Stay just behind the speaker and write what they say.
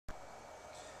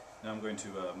Now I'm going to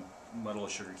muddle a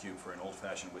sugar cube for an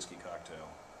old-fashioned whiskey cocktail.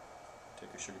 Take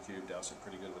a sugar cube, douse it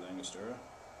pretty good with Angostura,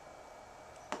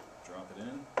 drop it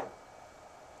in,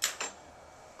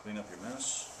 clean up your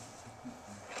mess.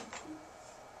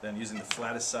 Then using the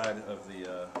flattest side of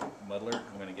the muddler,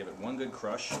 I'm going to give it one good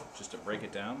crush just to break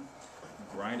it down,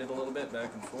 grind it a little bit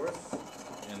back and forth,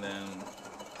 and then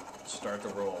start the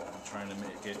roll. I'm trying to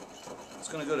make it, it's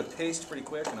going to go to paste pretty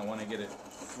quick, and I want to get it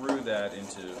through that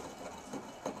into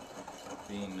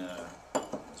being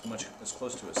as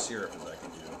close to a syrup as I can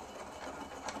do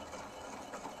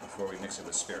before we mix it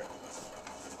with spirit.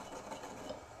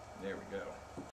 There we go.